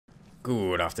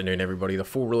Good afternoon everybody, the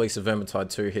full release of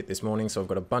Vermintide 2 hit this morning, so I've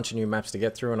got a bunch of new maps to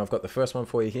get through and I've got the first one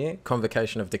for you here,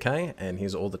 Convocation of Decay, and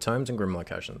here's all the tomes and grim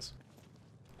locations.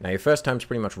 Now your first tome's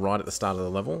pretty much right at the start of the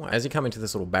level. As you come into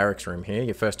this little barracks room here,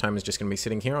 your first tome is just going to be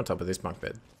sitting here on top of this bunk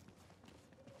bed.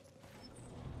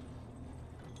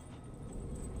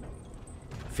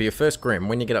 For your first grim,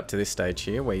 when you get up to this stage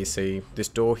here, where you see this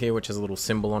door here which has a little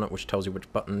symbol on it which tells you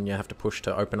which button you have to push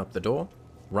to open up the door,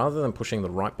 rather than pushing the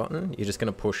right button, you're just going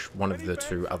to push one of the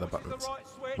two other buttons.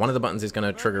 One of the buttons is going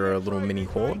to trigger a little mini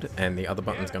horde, and the other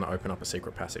button is going to open up a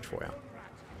secret passage for you.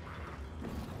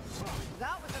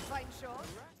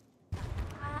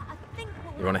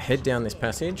 You want to head down this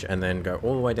passage and then go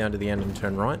all the way down to the end and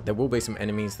turn right. There will be some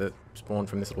enemies that spawn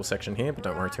from this little section here, but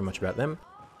don't worry too much about them.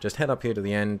 Just head up here to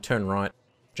the end, turn right,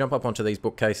 jump up onto these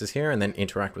bookcases here, and then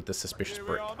interact with the suspicious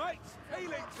brick.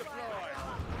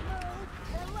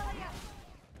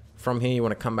 From here you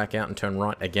want to come back out and turn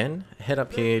right again, head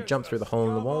up here, jump through the hole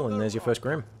in the wall, and there's your first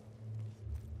grim.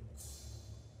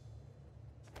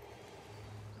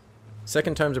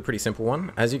 Second tome's a pretty simple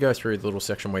one. As you go through the little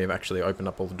section where you've actually opened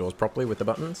up all the doors properly with the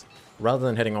buttons, rather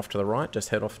than heading off to the right, just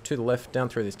head off to the left, down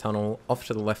through this tunnel, off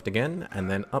to the left again, and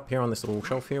then up here on this little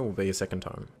shelf here will be your second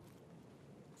tome.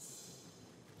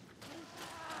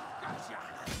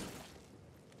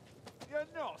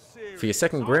 For your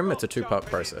second grim, it's a two-part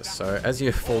process, so as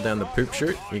you fall down the poop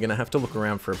chute, you're going to have to look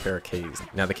around for a pair of keys.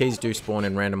 Now the keys do spawn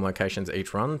in random locations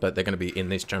each run, but they're going to be in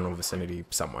this general vicinity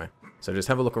somewhere. So just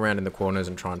have a look around in the corners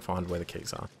and try and find where the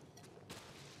keys are.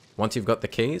 Once you've got the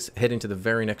keys, head into the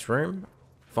very next room,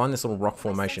 find this little rock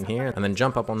formation here, and then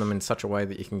jump up on them in such a way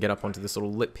that you can get up onto this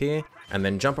little lip here, and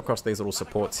then jump across these little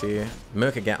supports here,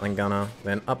 murk a Gatling gunner,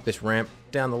 then up this ramp,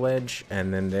 down the ledge,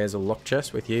 and then there's a locked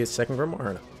chest with your second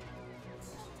grimoire in it.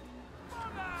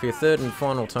 For your third and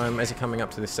final tome, as you're coming up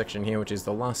to this section here, which is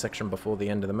the last section before the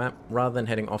end of the map, rather than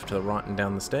heading off to the right and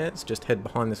down the stairs, just head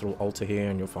behind this little altar here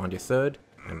and you'll find your third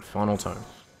and final tome.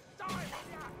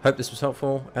 Hope this was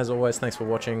helpful. As always, thanks for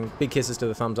watching. Big kisses to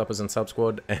the thumbs uppers and sub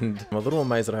squad, and I'm a little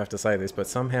amazed that I have to say this, but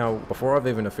somehow, before I've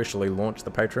even officially launched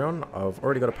the Patreon, I've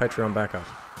already got a Patreon backer.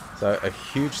 So a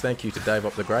huge thank you to Dave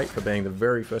Up the Great for being the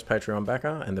very first Patreon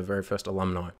backer and the very first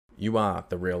alumni. You are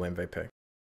the real MVP.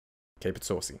 Keep it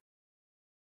saucy.